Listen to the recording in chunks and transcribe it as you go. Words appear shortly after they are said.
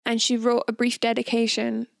and she wrote a brief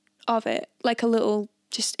dedication of it, like a little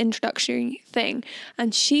just introductory thing.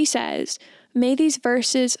 And she says, "May these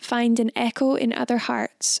verses find an echo in other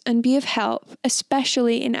hearts and be of help,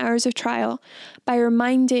 especially in hours of trial, by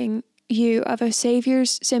reminding you of a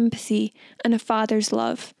Saviour's sympathy and a Father's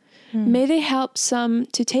love. May they help some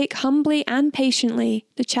to take humbly and patiently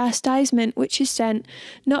the chastisement which is sent,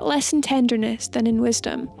 not less in tenderness than in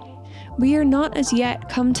wisdom. We are not as yet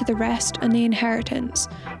come to the rest and the inheritance,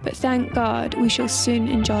 but thank God we shall soon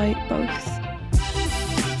enjoy both."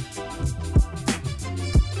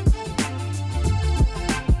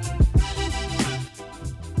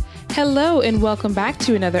 Hello and welcome back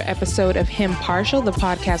to another episode of Hymn Partial, the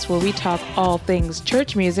podcast where we talk all things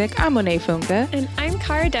church music. I'm Monet Funke. And I'm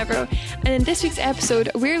Cara Devereaux. And in this week's episode,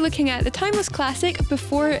 we're looking at the timeless classic,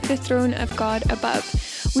 Before the Throne of God Above.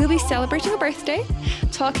 We'll be celebrating a birthday,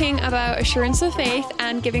 talking about assurance of faith,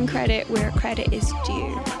 and giving credit where credit is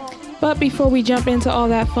due. But before we jump into all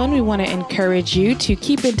that fun, we want to encourage you to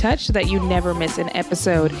keep in touch so that you never miss an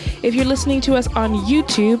episode. If you're listening to us on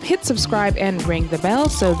YouTube, hit subscribe and ring the bell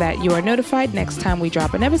so that you are notified next time we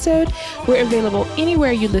drop an episode. We're available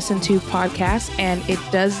anywhere you listen to podcasts, and it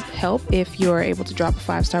does help if you're able to drop a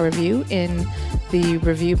 5-star review in the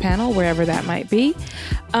review panel, wherever that might be.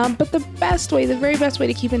 But the very best way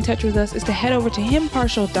to keep in touch with us is to head over to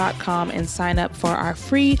hymnpartial.com and sign up for our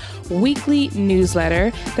free weekly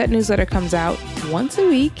newsletter. That newsletter comes out once a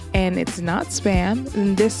week and it's not spam.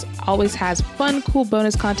 And this always has fun, cool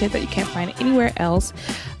bonus content that you can't find anywhere else.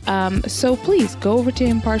 So please go over to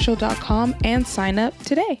hymnpartial.com and sign up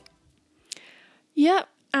today. Yep.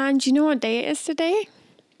 And you know what day it is today?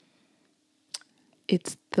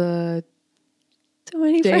 It's the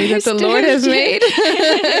 21st day that the Lord has made.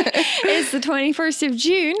 It's the 21st of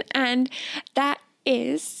June, and that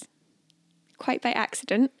is quite by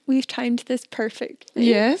accident. We've timed this perfectly.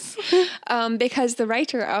 Yes. Because the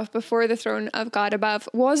writer of Before the Throne of God Above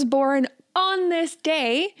was born on this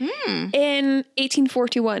day in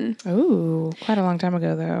 1841. Oh, quite a long time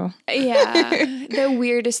ago, though. Yeah. The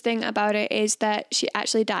weirdest thing about it is that she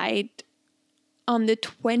actually died on the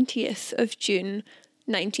 20th of June,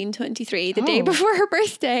 1923, the day before her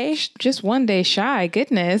birthday. Just one day shy,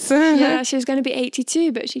 goodness. Yeah, she was going to be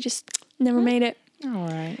 82, but she just never made it. All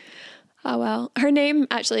right. Oh, well. Her name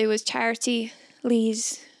actually was Charity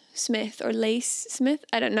Lees Smith, or Lace Smith.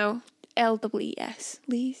 I don't know. L-E-S.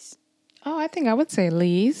 Lees. Oh, I think I would say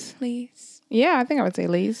Lees. Lees. Yeah, I think I would say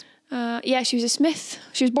Lees. Yeah, she was a Smith.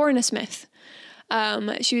 She was born a Smith.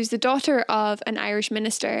 She was the daughter of an Irish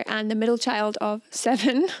minister and the middle child of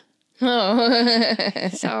 7. Oh.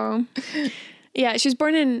 So, yeah, she was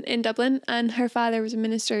born in Dublin, and her father was a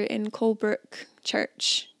minister in Colebrook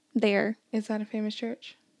Church there. Is that a famous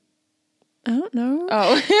church? I don't know.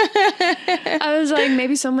 Oh. I was like,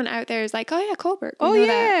 maybe someone out there is like, oh yeah, Colebrook. Oh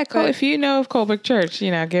yeah, if you know of Colebrook Church,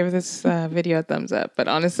 give this video a thumbs up. But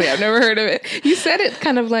honestly, I've never heard of it. You said it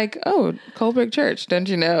kind of like, oh, Colebrook Church, don't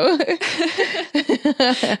you know?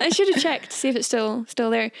 I should have checked to see if it's still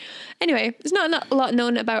there. Anyway, there's not a lot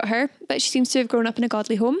known about her, but she seems to have grown up in a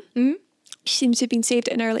godly home. Mm-hmm. She seems to have been saved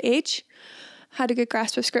at an early age, had a good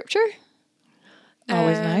grasp of scripture.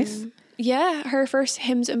 Always nice. Yeah, her first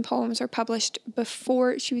hymns and poems were published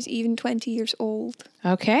before she was even 20 years old.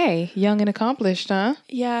 Okay, young and accomplished, huh?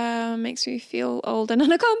 Yeah, makes me feel old and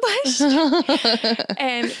unaccomplished.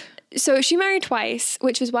 So she married twice,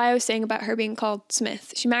 which is why I was saying about her being called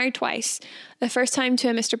Smith. She married twice. The first time to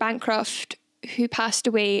a Mr. Bancroft, who passed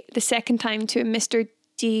away. The second time to a Mr.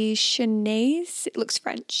 Deschenais. It looks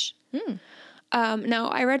French. Now,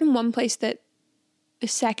 I read in one place that the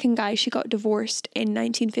second guy, she got divorced in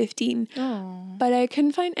 1915. Oh. But I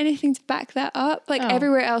couldn't find anything to back that up.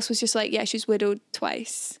 Everywhere else was just like, yeah, she was widowed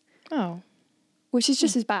twice. Oh. Which is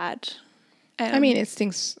just as bad. I mean, it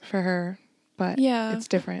stinks for her, but it's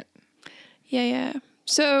different. Yeah.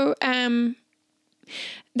 So, the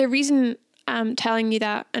reason I'm telling you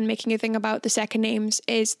that and making a thing about the second names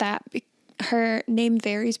is that her name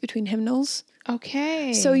varies between hymnals.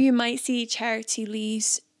 Okay. So you might see Charity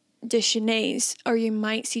Lees Deschenais, or you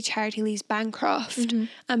might see Charity Lees Bancroft,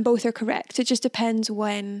 and both are correct. It just depends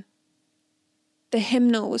when the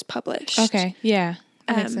hymnal was published. Okay, yeah,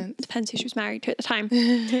 that makes sense. Depends who she was married to at the time.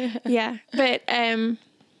 Yeah, but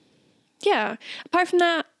yeah. Apart from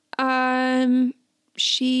that,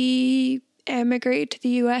 she emigrated to the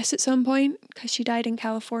US at some point because she died in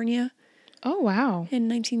California. Oh wow! In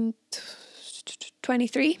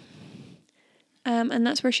 1923, and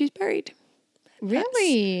that's where she's buried.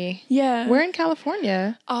 Really? Yeah. Where in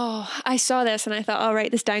California? Oh, I saw this and I thought, I'll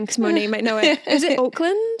write this down because Monet might know it. Is it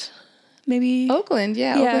Oakland? maybe. Oakland,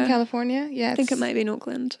 yeah. Oakland, California. Yeah. I think it might be in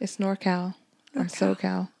Oakland. It's NorCal. Or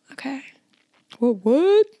SoCal. Okay.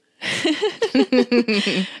 What?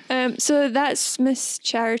 So that's Miss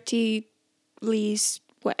Charity Lee's,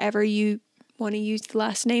 whatever you want to use the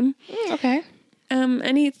last name. Okay.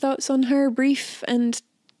 Any thoughts on her brief and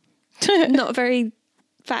not very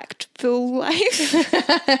factful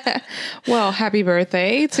life? Well, happy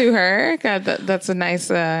birthday to her. God, that's a nice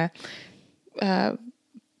bit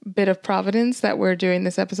of providence that we're doing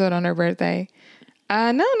this episode on her birthday.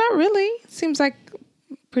 No, not really. Seems like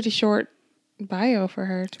pretty short bio for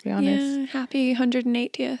her, to be honest. Yeah, happy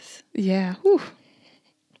 180th. Yeah. Whew.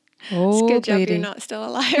 Oh, It's a good job lady. you're not still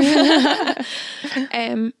alive.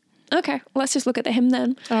 Okay, let's just look at the hymn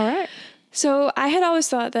then. All right. So I had always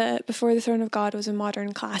thought that Before the Throne of God was a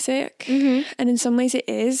modern classic, and in some ways it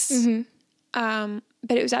is. But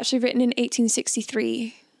it was actually written in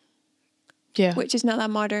 1863, Yeah. which is not that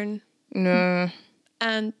modern. No.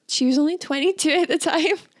 And she was only 22 at the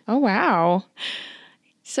time. Oh, wow.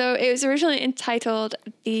 So it was originally entitled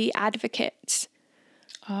The Advocate.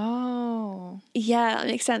 Oh. Yeah, that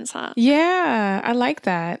makes sense, huh? Yeah, I like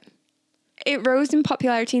that. It rose in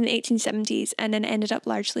popularity in the 1870s and then ended up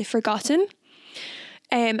largely forgotten.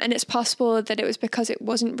 And it's possible that it was because it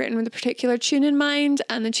wasn't written with a particular tune in mind,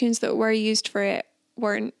 and the tunes that were used for it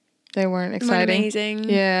weren't Exciting. amazing.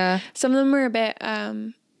 Yeah. Some of them were a bit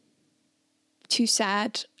too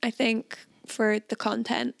sad, I think, for the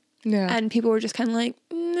content. Yeah. And people were just kind of like,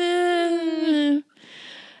 nah.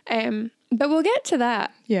 But we'll get to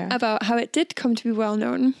that. Yeah. About how it did come to be well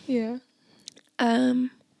known. Yeah.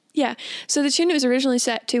 Yeah. So the tune it was originally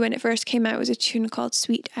set to when it first came out was a tune called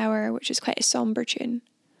Sweet Hour, which is quite a somber tune.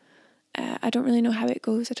 I don't really know how it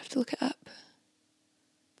goes. I'd have to look it up.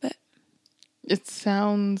 But It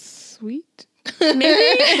sounds sweet.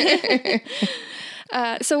 maybe.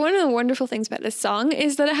 So one of the wonderful things about this song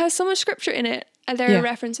is that it has so much scripture in it. There are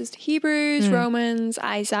references to Hebrews, Romans,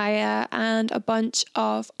 Isaiah, and a bunch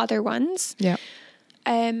of other ones. Yeah.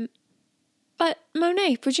 But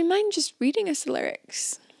Monet, would you mind just reading us the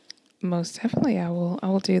lyrics? Most definitely, I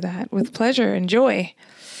will do that with pleasure and joy.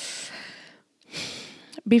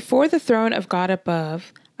 Before the throne of God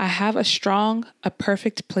above, I have a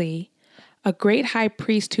perfect plea, a great high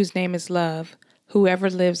priest whose name is love, whoever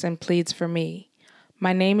lives and pleads for me.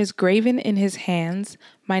 My name is graven in his hands,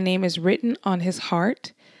 my name is written on his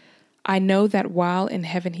heart. I know that while in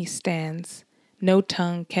heaven he stands, no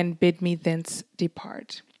tongue can bid me thence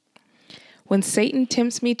depart. When Satan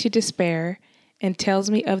tempts me to despair and tells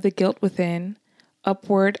me of the guilt within,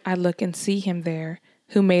 upward I look and see him there,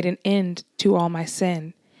 who made an end to all my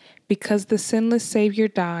sin. Because the sinless Savior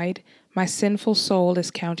died, my sinful soul is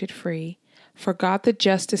counted free, for God the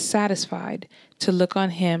just is satisfied to look on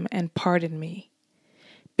him and pardon me.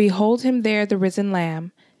 Behold him there, the risen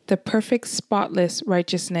Lamb, the perfect spotless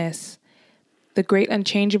righteousness, the great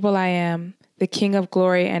unchangeable I am, the King of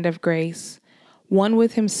glory and of grace. One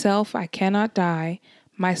with himself I cannot die,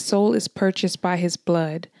 my soul is purchased by his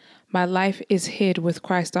blood, my life is hid with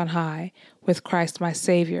Christ on high, with Christ my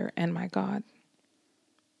Savior and my God.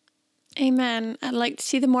 Amen. I'd like to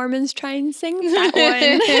see the Mormons try and sing that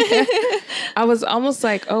one. I was almost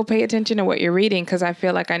like, oh, pay attention to what you're reading, because I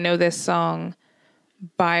feel like I know this song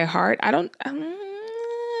by heart.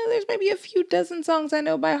 There's maybe a few dozen songs I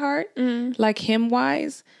know by heart, like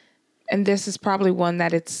hymn-wise, and this is probably one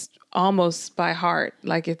that it's almost by heart.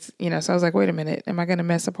 Like it's, so I was like, wait a minute, am I going to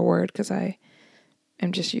mess up a word? Because I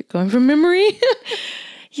am just going from memory.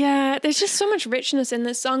 Yeah, there's just so much richness in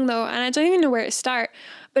this song, though, and I don't even know where to start.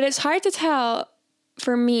 But it's hard to tell,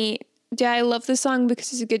 for me, do I love the song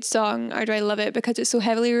because it's a good song, or do I love it because it so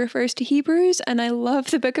heavily refers to Hebrews, and I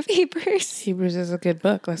love the book of Hebrews. Hebrews is a good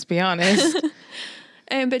book, let's be honest.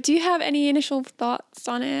 But do you have any initial thoughts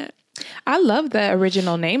on it? I love the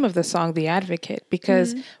original name of the song, The Advocate,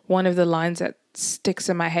 because one of the lines that sticks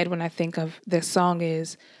in my head when I think of this song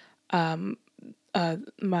is,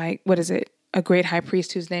 a great high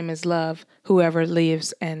priest whose name is love, whoever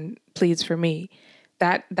lives and pleads for me.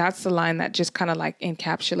 That's the line that just kind of like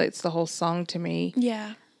encapsulates the whole song to me.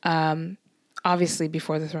 Yeah. Obviously,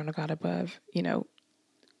 Before the Throne of God Above,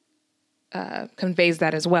 conveys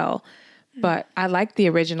that as well. But I like the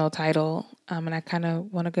original title, and I kind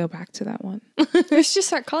of want to go back to that one. Let's just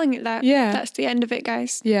start calling it that. Yeah. That's the end of it,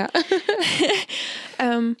 guys. Yeah.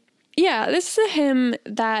 Yeah, this is a hymn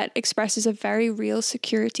that expresses a very real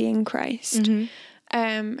security in Christ, who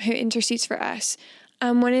intercedes for us.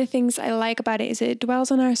 One of the things I like about it is it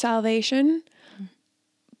dwells on our salvation,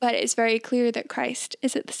 but it's very clear that Christ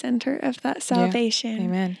is at the center of that salvation. Yeah.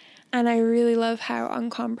 Amen. And I really love how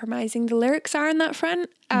uncompromising the lyrics are on that front.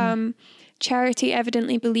 Charity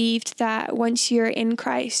evidently believed that once you're in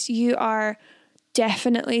Christ, you are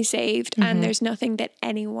definitely saved, and there's nothing that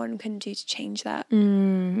anyone can do to change that.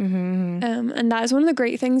 And that is one of the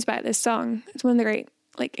great things about this song. It's one of the great,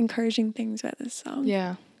 like, encouraging things about this song.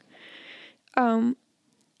 Yeah.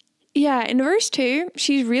 Yeah, in verse 2,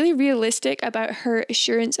 she's really realistic about her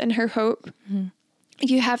assurance and her hope.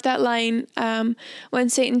 You have that line, when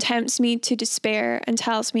Satan tempts me to despair and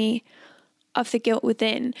tells me of the guilt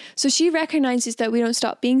within. So she recognizes that we don't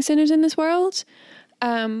stop being sinners in this world.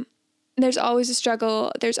 There's always a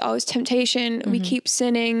struggle. There's always temptation. We keep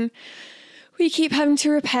sinning. We keep having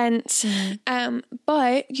to repent.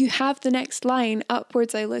 But you have the next line,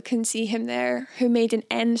 upwards I look and see him there who made an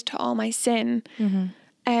end to all my sin.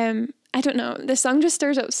 I don't know. The song just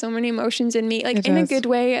stirs up so many emotions in me, like in a good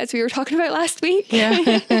way, as we were talking about last week.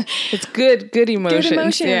 Yeah. It's good emotions. Good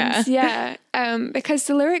emotions, yeah. Because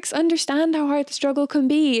the lyrics understand how hard the struggle can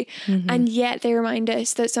be, and yet they remind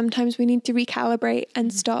us that sometimes we need to recalibrate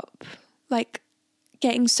and stop, like,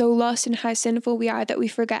 getting so lost in how sinful we are that we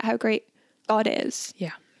forget how great God is.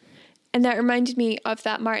 Yeah. And that reminded me of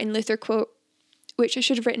that Martin Luther quote, which I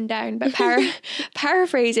should have written down, but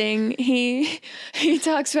paraphrasing, he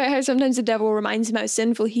talks about how sometimes the devil reminds him how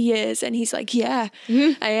sinful he is, and he's like, yeah,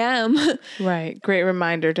 I am. Right. Great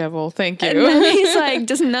reminder, devil. Thank you. And then he's like,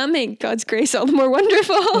 doesn't that make God's grace all the more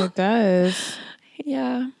wonderful? It does.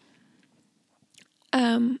 Yeah.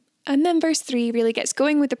 And then verse 3 really gets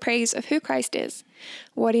going with the praise of who Christ is,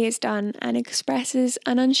 what he has done, and expresses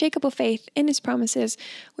an unshakable faith in his promises,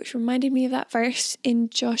 which reminded me of that verse in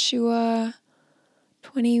Joshua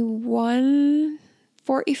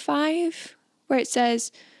 21:45, where it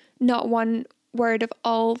says, not one word of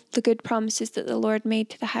all the good promises that the Lord made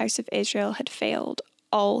to the house of Israel had failed.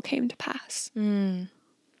 All came to pass.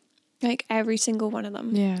 Like every single one of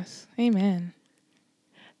them. Yes. Amen.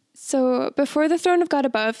 So Before the Throne of God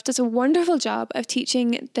Above does a wonderful job of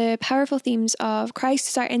teaching the powerful themes of Christ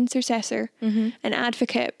as our intercessor, an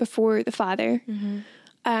advocate before the Father.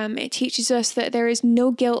 It teaches us that there is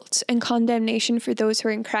no guilt and condemnation for those who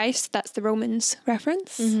are in Christ. That's the Romans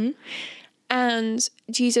reference. And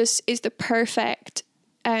Jesus is the perfect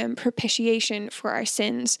propitiation for our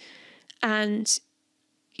sins. And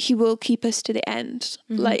he will keep us to the end.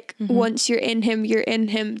 Like, once you're in him, you're in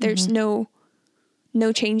him. There's no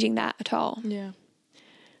changing that at all. Yeah.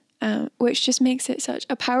 Which just makes it such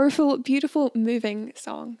a powerful, beautiful, moving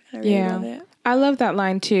song. I really love it. I love that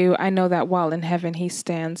line too. I know that while in heaven he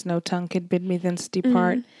stands, no tongue could bid me thence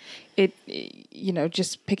depart. It,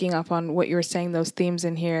 just picking up on what you were saying, those themes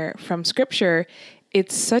in here from scripture,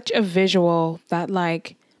 it's such a visual that,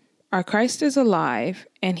 like, our Christ is alive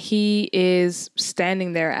and he is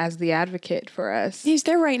standing there as the advocate for us. He's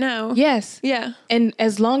there right now. Yes. Yeah. And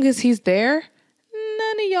as long as he's there,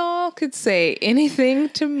 none of y'all could say anything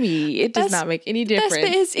to me. It does not make any difference. Best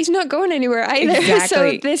bit is he's not going anywhere either. Exactly.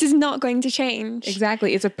 So this is not going to change.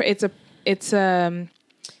 Exactly. It's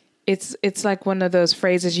like one of those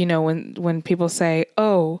phrases, when people say,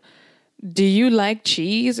 "Oh, do you like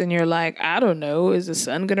cheese?" And you're like, "I don't know. Is the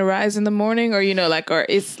sun gonna rise in the morning?" Or or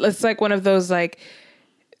it's like one of those, like,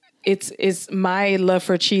 it's my love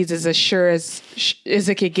for cheese is as sure as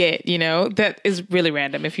it could get, that is really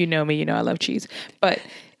random. If you know me, I love cheese, but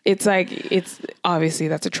it's like, it's obviously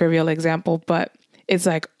that's a trivial example, but it's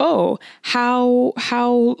like, oh, how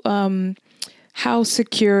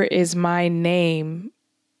secure is my name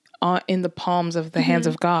in the palms of the hands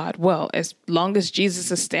of God? Well, as long as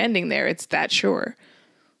Jesus is standing there, it's that sure.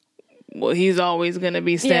 Well, he's always going to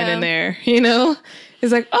be standing there,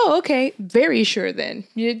 It's like, oh, okay, very sure then.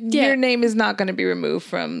 Your name is not going to be removed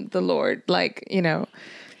from the Lord, So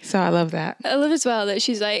I love that. I love as well that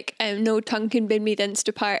she's like, no tongue can bid me thence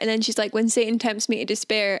depart. And then she's like, when Satan tempts me to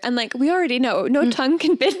despair. And, like, we already know, no tongue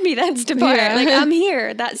can bid me thence depart. Yeah. Like, I'm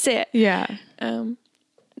here. That's it. Yeah. I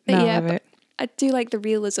love it. I do like the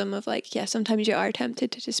realism of, like, sometimes you are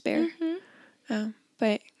tempted to despair.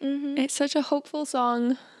 But it's such a hopeful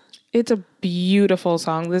song. It's a beautiful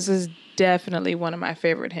song. This is definitely one of my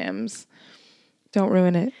favorite hymns. Don't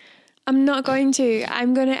ruin it. I'm not going to.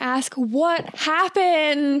 I'm going to ask, what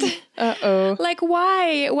happened? Uh-oh. Like,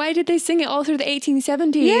 why? Why did they sing it all through the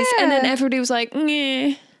 1870s? Yeah. And then everybody was like,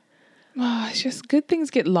 "Nyeh." Oh, it's just good things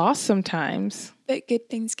get lost sometimes. But good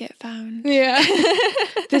things get found. Yeah.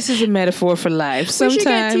 This is a metaphor for life.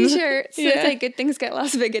 Sometimes. We should get t-shirts. It's like, good things get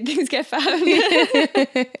lost, but good things get found.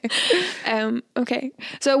 Okay.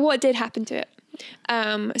 So what did happen to it?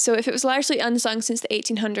 So if it was largely unsung since the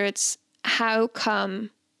 1800s, how come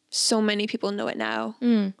so many people know it now?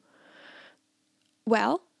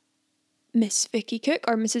 Well, Miss Vicky Cook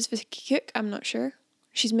or Mrs. Vicky Cook. I'm not sure.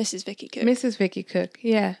 She's Mrs. Vicky Cook. Mrs. Vicky Cook.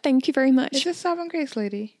 Yeah. Thank you very much. Is this Sovereign Grace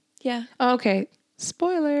lady? Yeah. Oh, okay.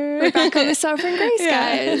 Spoiler. We're back on the Sovereign Grace,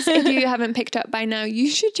 Yeah. guys. If you haven't picked up by now,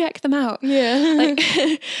 you should check them out. Yeah.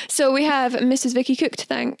 Like, so we have Mrs. Vicky Cook to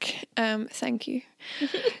thank. Thank you.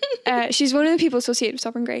 She's one of the people associated with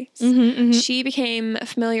Sovereign Grace. She became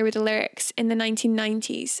familiar with the lyrics in the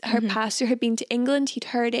 1990s. Her pastor had been to England. He'd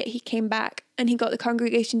heard it. He came back and he got the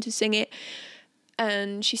congregation to sing it.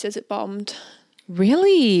 And she says it bombed.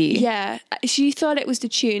 Really? Yeah. She thought it was the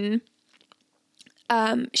tune.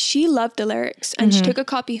 She loved the lyrics and she took a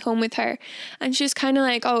copy home with her, and she was kind of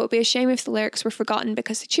like, oh, it would be a shame if the lyrics were forgotten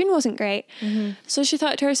because the tune wasn't great. So she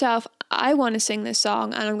thought to herself, I want to sing this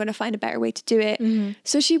song and I'm going to find a better way to do it.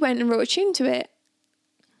 So she went and wrote a tune to it.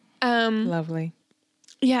 Lovely.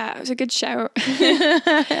 Yeah, it was a good shout.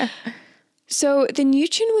 So the new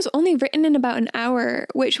tune was only written in about an hour,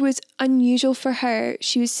 which was unusual for her.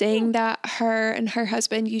 She was saying that her and her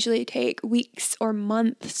husband usually take weeks or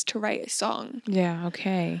months to write a song. Yeah,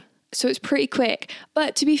 okay. So it's pretty quick.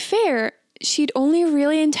 But to be fair, she'd only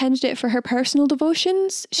really intended it for her personal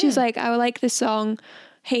devotions. She was like, I like this song,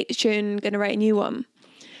 hate the tune, gonna write a new one.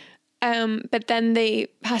 But then they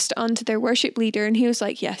passed it on to their worship leader and he was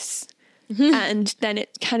like, yes. And then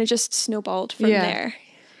it kind of just snowballed from there.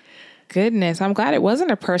 Goodness, I'm glad it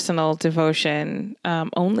wasn't a personal devotion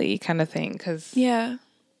only kind of thing. Cause Yeah.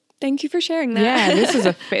 Thank you for sharing that. yeah,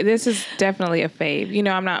 this is definitely a fave. You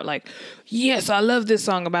know, I'm not like, yes, I love this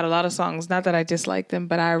song about a lot of songs. Not that I dislike them,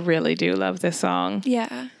 but I really do love this song.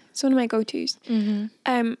 Yeah. It's one of my go-tos.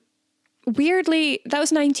 Weirdly, that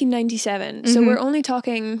was 1997. So we're only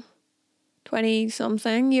talking 20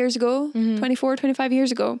 something years ago, 24, 25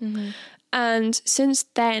 years ago. And since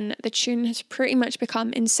then, the tune has pretty much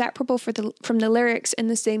become inseparable from the lyrics in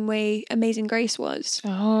the same way Amazing Grace was.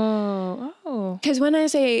 Oh. Because when I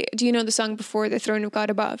say, do you know the song Before the Throne of God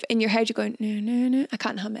Above? In your head, you're going, no, no, no. I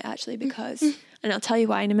can't hum it actually because, and I'll tell you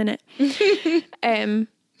why in a minute.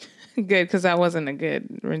 Good, because that wasn't a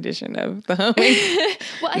good rendition of the humming.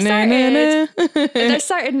 Well, I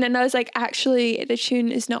started and then I was like, actually, the tune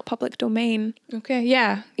is not public domain. Okay,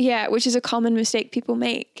 yeah. Yeah, which is a common mistake people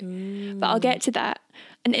make. But I'll get to that.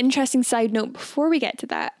 An interesting side note before we get to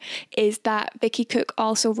that is that Vicky Cook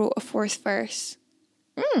also wrote a fourth verse,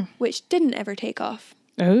 which didn't ever take off.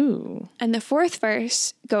 Oh. And the fourth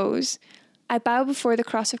verse goes, I bow before the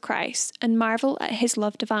cross of Christ and marvel at his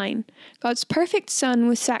love divine. God's perfect Son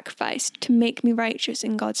was sacrificed to make me righteous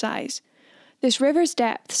in God's eyes. This river's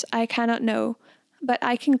depths I cannot know, but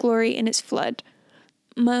I can glory in its flood.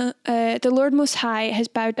 The Lord Most High has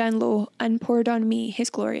bowed down low and poured on me his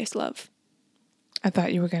glorious love. I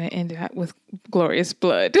thought you were going to end that with glorious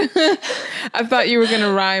blood. I thought you were going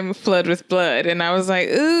to rhyme flood with blood. And I was like,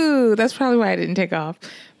 ooh, that's probably why I didn't take off.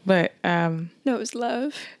 But no, it was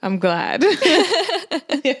love. I'm glad.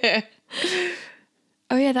 Yeah.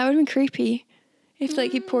 Oh yeah, that would have been creepy. If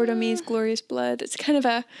like he poured on me his glorious blood. It's kind of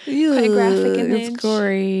a quite graphic image. It's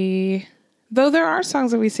gory. Though there are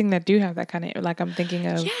songs that we sing that do have that kind of, like I'm thinking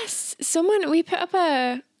of. Yes. We put up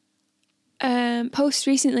a post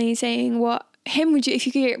recently saying what hymn would you, if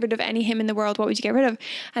you could get rid of any hymn in the world, what would you get rid of?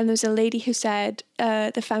 And there was a lady who said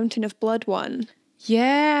the Fountain of Blood one.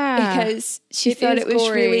 Yeah. Because she thought it was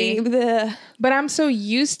gory. Really the. But I'm so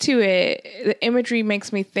used to it. The imagery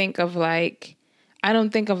makes me think of like, I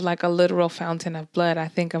don't think of like a literal fountain of blood. I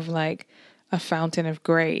think of like a fountain of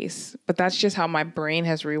grace. But that's just how my brain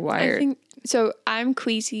has rewired. So I'm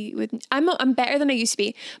queasy with, I'm better than I used to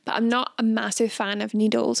be, but I'm not a massive fan of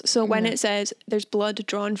needles. So when it says there's blood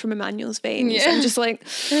drawn from Emmanuel's veins, I'm just like,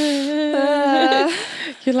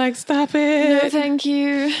 you're like, stop it. No, thank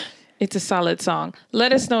you. It's a solid song.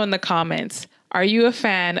 Let us know in the comments. Are you a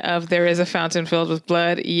fan of There Is a Fountain Filled with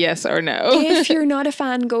Blood? Yes or no? If you're not a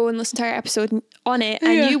fan, go and listen to our episode on it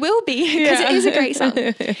and you will be because it is a great song.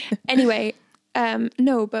 Anyway,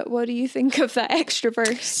 no, but what do you think of that extra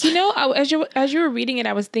verse? You know, as you were reading it,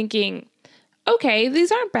 I was thinking, okay,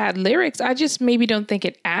 these aren't bad lyrics. I just maybe don't think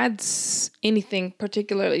it adds anything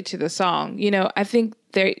particularly to the song. You know, I think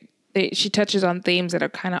she touches on themes that are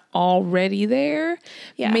kind of already there.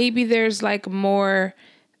 Yeah. Maybe there's like more,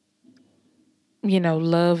 you know,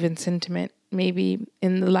 love and sentiment maybe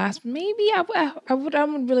in the last, maybe I would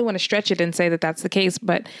really want to stretch it and say that that's the case,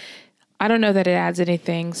 but I don't know that it adds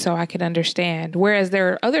anything so I can understand. Whereas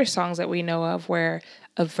there are other songs that we know of where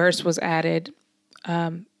a verse was added.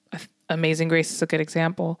 Amazing Grace is a good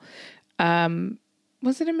example.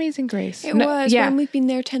 Was it Amazing Grace? It was. When We've Been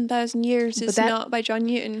There 10,000 Years is not by John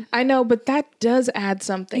Newton. I know, but that does add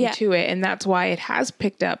something to it. And that's why it has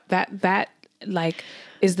picked up. That like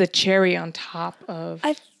is the cherry on top of.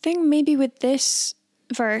 I think maybe with this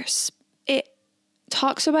verse, it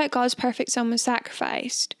talks about God's perfect son was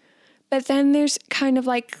sacrificed, but then there's kind of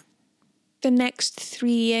like the next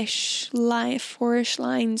 4-ish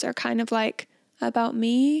lines are kind of like about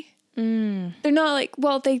me. They're not like,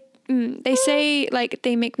 well, they say like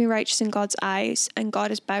they make me righteous in God's eyes and God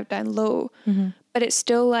is bowed down low, but it's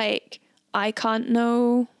still like I can't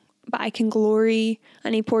know, but I can glory,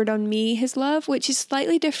 and he poured on me his love, which is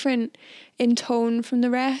slightly different in tone from the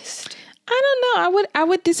rest. I don't know. I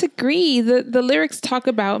would disagree. The lyrics talk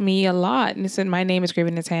about me a lot. And it said, my name is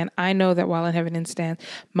graven in his hand. I know that while in heaven and stands,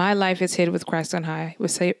 my life is hid with Christ on high,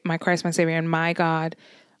 with my Christ, my Savior, and my God.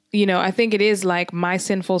 You know, I think it is like my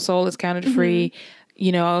sinful soul is counted free.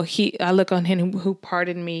 You know, I look on him who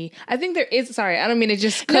pardoned me. I think there is, sorry, I don't mean to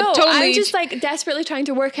just totally. I'm just like desperately trying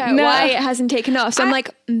to work out why it hasn't taken off. So I'm like,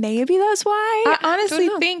 maybe that's why. I honestly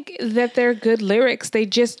think that they're good lyrics. They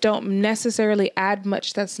just don't necessarily add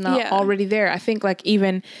much that's not already there. I think like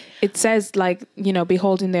even it says like, you know,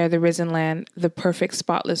 beholding there the risen Lamb, the perfect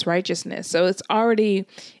spotless righteousness. So it's already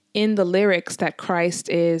in the lyrics that Christ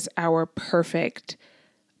is our perfect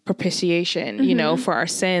propitiation, you know, for our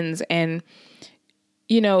sins. And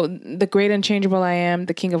you know, the great unchangeable I am,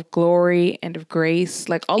 the King of glory and of grace,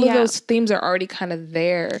 like all of those themes are already kind of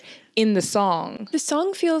there in the song. The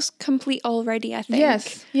song feels complete already, I think.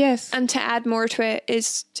 Yes. And to add more to it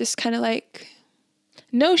is just kind of like...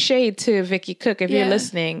 No shade to Vicky Cook. If you're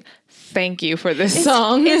listening, thank you for this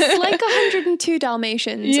song. It's like 102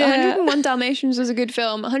 Dalmatians. 101 Dalmatians was a good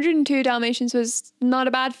film. 102 Dalmatians was not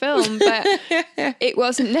a bad film, but it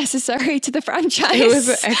wasn't necessary to the franchise. It was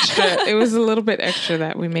extra. It was a little bit extra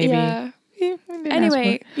that we maybe... we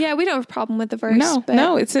anyway, we don't have a problem with the verse.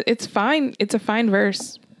 No, it's fine. It's a fine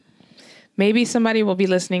verse. Maybe somebody will be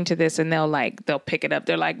listening to this and they'll pick it up.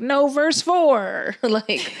 They're like, no, verse 4.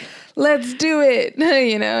 Like... Let's do it,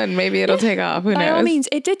 you know, and maybe it'll take off. Who knows? By all means,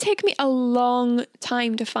 it did take me a long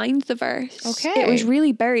time to find the verse. Okay. It was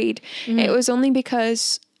really buried. It was only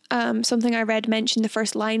because something I read mentioned the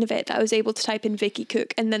first line of it that I was able to type in Vicky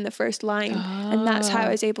Cook and then the first line. And that's how I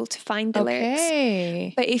was able to find the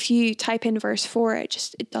lyrics. But if you type in verse 4,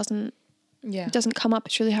 it doesn't come up.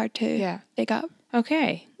 It's really hard to dig up.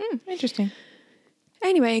 Okay. Interesting.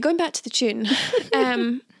 Anyway, going back to the tune.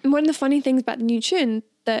 One of the funny things about the new tune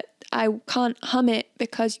that I can't hum it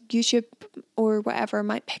because YouTube or whatever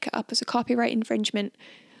might pick it up as a copyright infringement,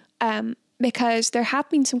 because there have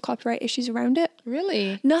been some copyright issues around it.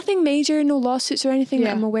 Really? Nothing major, no lawsuits or anything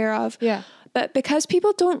that I'm aware of. Yeah. But because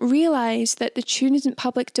people don't realize that the tune isn't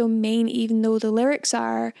public domain, even though the lyrics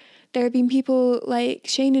are, there have been people like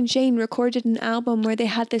Shane and Shane recorded an album where they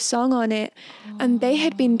had this song on it, and they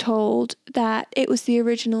had been told that it was the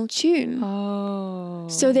original tune.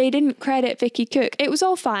 So they didn't credit Vicky Cook. It was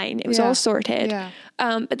all fine. It was all sorted. Yeah.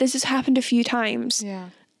 But this has happened a few times. Yeah.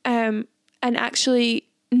 And actually,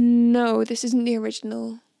 no, this isn't the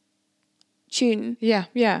original tune. Yeah.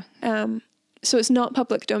 Yeah. So it's not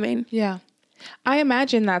public domain. Yeah. I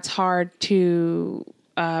imagine that's hard to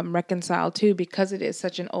reconcile too, because it is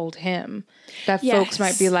such an old hymn that folks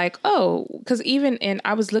might be like, oh, because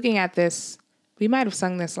I was looking at this, we might have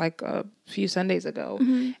sung this like a few Sundays ago,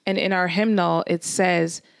 and in our hymnal it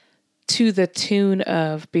says to the tune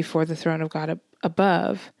of Before the Throne of God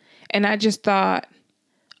Above, and I just thought,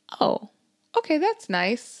 oh, okay, that's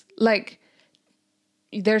nice. Like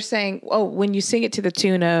they're saying, oh, when you sing it to the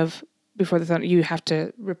tune of Before the Throne, you have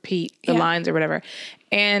to repeat the lines or whatever,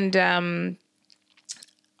 and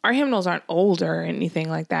our hymnals aren't old or anything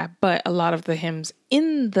like that, but a lot of the hymns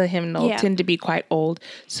in the hymnal tend to be quite old.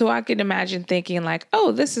 So I could imagine thinking like,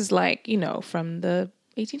 oh, this is like, you know, from the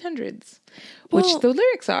 1800s, which the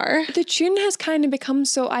lyrics are. The tune has kind of become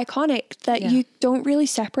so iconic that you don't really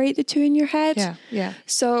separate the two in your head. Yeah, yeah.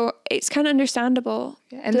 So it's kind of understandable.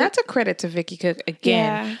 Yeah, and that's a credit to Vicky Cook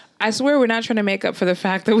again. Yeah. I swear we're not trying to make up for the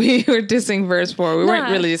fact that we were dissing verse 4. We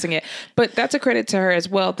weren't really dissing it. But that's a credit to her as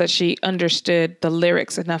well, that she understood the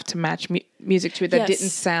lyrics enough to match music to it that didn't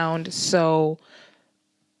sound so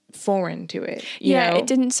foreign to it. You know? It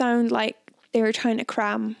didn't sound like they were trying to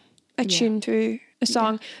cram a tune to a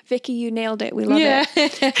song. Vicky, you nailed it. We love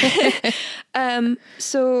it.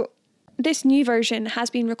 So this new version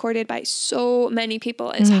has been recorded by so many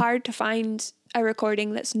people. It's hard to find a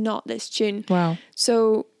recording that's not this tune. Wow.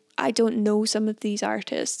 So I don't know some of these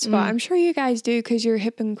artists, but I'm sure you guys do because you're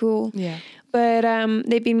hip and cool. Yeah. But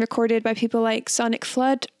they've been recorded by people like Sonic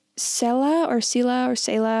Flood, Sela,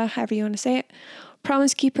 however you want to say it,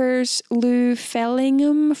 Promise Keepers, Lou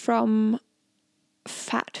Fellingham from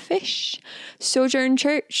Fat Fish, Sojourn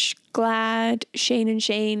Church, Glad, Shane and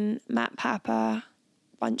Shane, Matt Papa,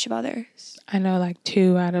 bunch of others. I know like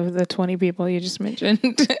 2 out of the 20 people you just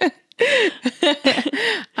mentioned.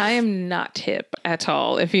 I am not hip at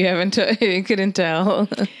all, if you couldn't tell.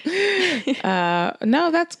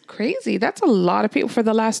 No, that's crazy. That's a lot of people for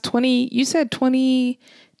the last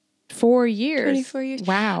 24 years. 24 years.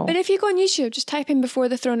 Wow. But if you go on YouTube, just type in Before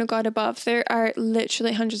the Throne of God Above, there are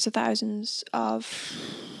literally hundreds of thousands of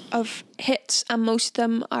hits, and most of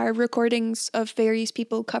them are recordings of various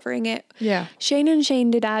people covering it. Yeah. Shane and Shane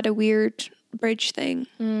did add a weird bridge thing.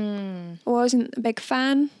 I wasn't a big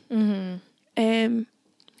fan. They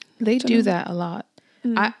do that a lot.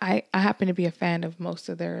 I happen to be a fan of most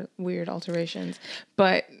of their weird alterations,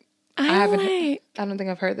 but I don't think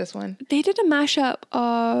I've heard this one. They did a mashup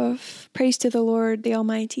of Praise to the Lord, the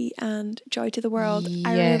Almighty, and Joy to the World. Yes.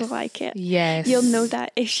 I really like it. Yes. You'll know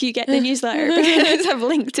that if you get the newsletter because I've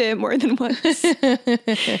linked to it more than once.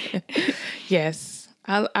 Yes.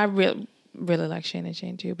 I really like Shane and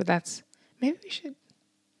Shane too, but maybe we should.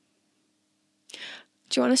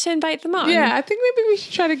 Do you want us to invite them on? Yeah, I think maybe we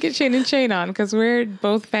should try to get Shane and Shane on because we're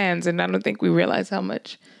both fans, and I don't think we realize how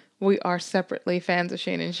much we are separately fans of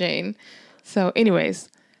Shane and Shane. So anyways,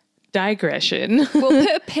 digression. We'll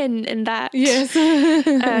put a pin in that. Yes.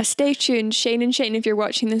 Stay tuned. Shane and Shane, if you're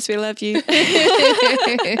watching this, we love you.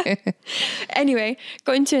 Anyway,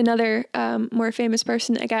 going to another more famous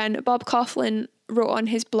person again. Bob Kauflin wrote on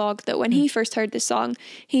his blog that when he first heard this song,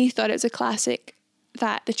 he thought it was a classic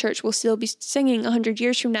that the church will still be singing 100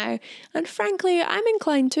 years from now. And frankly, I'm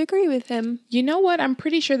inclined to agree with him. You know what? I'm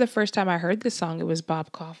pretty sure the first time I heard this song, it was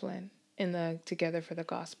Bob Kauflin in the Together for the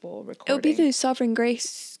Gospel recording. It'll be the Sovereign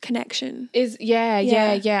Grace connection.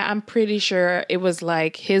 Yeah. I'm pretty sure it was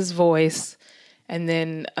like his voice, and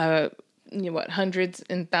then hundreds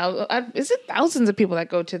and thousands? Is it thousands of people that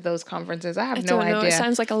go to those conferences? I have no idea. It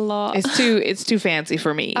sounds like a lot. It's too fancy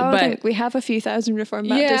for me. I think we have a few thousand Reformed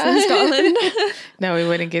Baptists in Scotland. No, we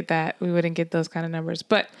wouldn't get that. We wouldn't get those kind of numbers.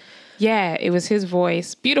 But yeah, it was his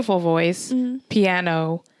voice, beautiful voice,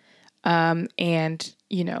 piano, and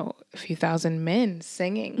a few thousand men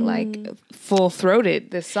singing like full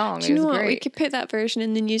throated this song. Do you know what? Great. We could put that version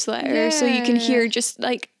in the newsletter so you can hear just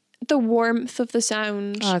like the warmth of the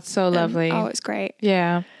sound. Oh, it's so lovely. It's great.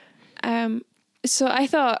 Yeah. So I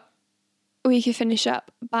thought we could finish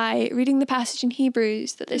up by reading the passage in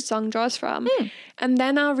Hebrews that this song draws from. And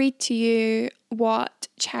then I'll read to you what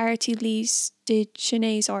Charity Lees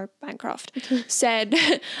Deschenez or Bancroft said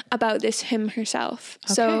about this hymn herself.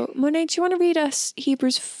 Okay. So Monet, do you want to read us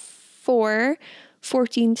Hebrews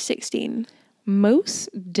 4:14-16? Most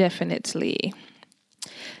definitely.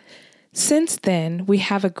 Since then, we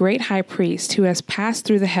have a great high priest who has passed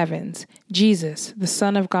through the heavens, Jesus, the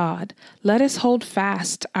Son of God. Let us hold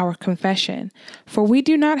fast our confession, for we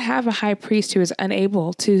do not have a high priest who is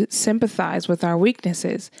unable to sympathize with our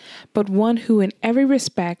weaknesses, but one who in every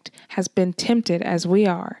respect has been tempted as we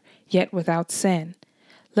are, yet without sin.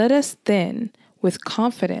 Let us then, with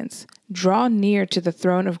confidence, draw near to the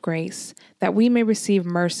throne of grace, that we may receive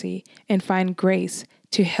mercy and find grace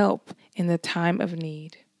to help in the time of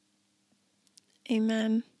need.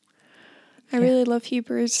 Amen. I really love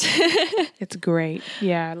Hebrews. It's great.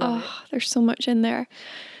 Yeah, I love it. There's so much in there.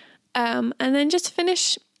 And then just to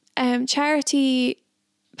finish, Charity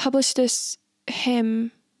published this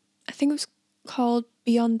hymn, I think it was called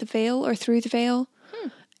Beyond the Veil or Through the Veil,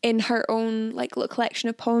 in her own like little collection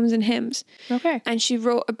of poems and hymns. Okay. And she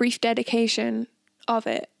wrote a brief dedication of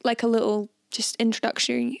it, like a little just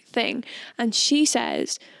introductory thing. And she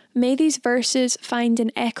says, "May these verses find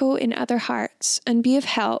an echo in other hearts and be of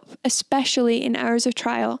help, especially in hours of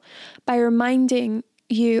trial, by reminding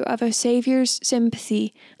you of a Saviour's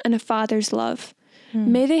sympathy and a Father's love.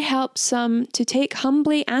 May they help some to take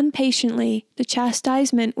humbly and patiently the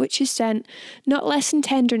chastisement which is sent, not less in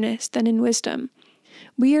tenderness than in wisdom.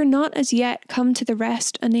 We are not as yet come to the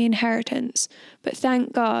rest and the inheritance, but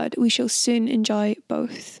thank God we shall soon enjoy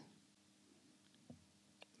both."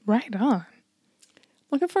 Right on.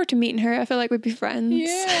 Looking forward to meeting her. I feel like we'd be friends.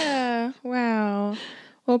 Yeah. Wow.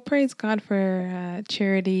 Well, praise God for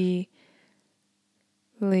Charity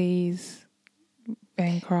Lees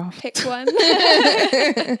Bancroft. Pick one.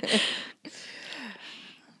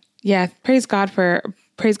 Yeah. Praise God for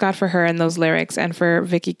her and those lyrics, and for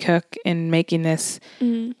Vicky Cook in making this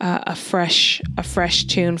a fresh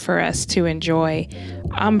tune for us to enjoy.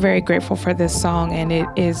 I'm very grateful for this song, and it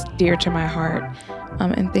is dear to my heart.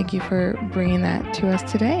 And thank you for bringing that to us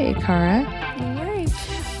today, Cara. No worries.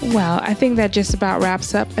 Well, I think that just about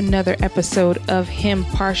wraps up another episode of Hymn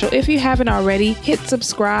Partial. If you haven't already, hit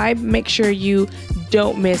subscribe. Make sure you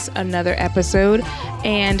don't miss another episode.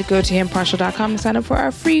 And go to himpartial.com to sign up for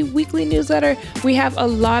our free weekly newsletter. We have a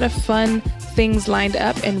lot of fun things lined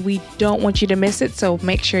up and we don't want you to miss it. So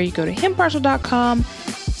make sure you go to himpartial.com,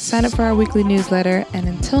 sign up for our weekly newsletter. And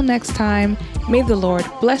until next time, may the Lord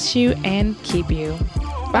bless you and keep you.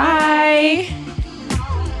 Bye.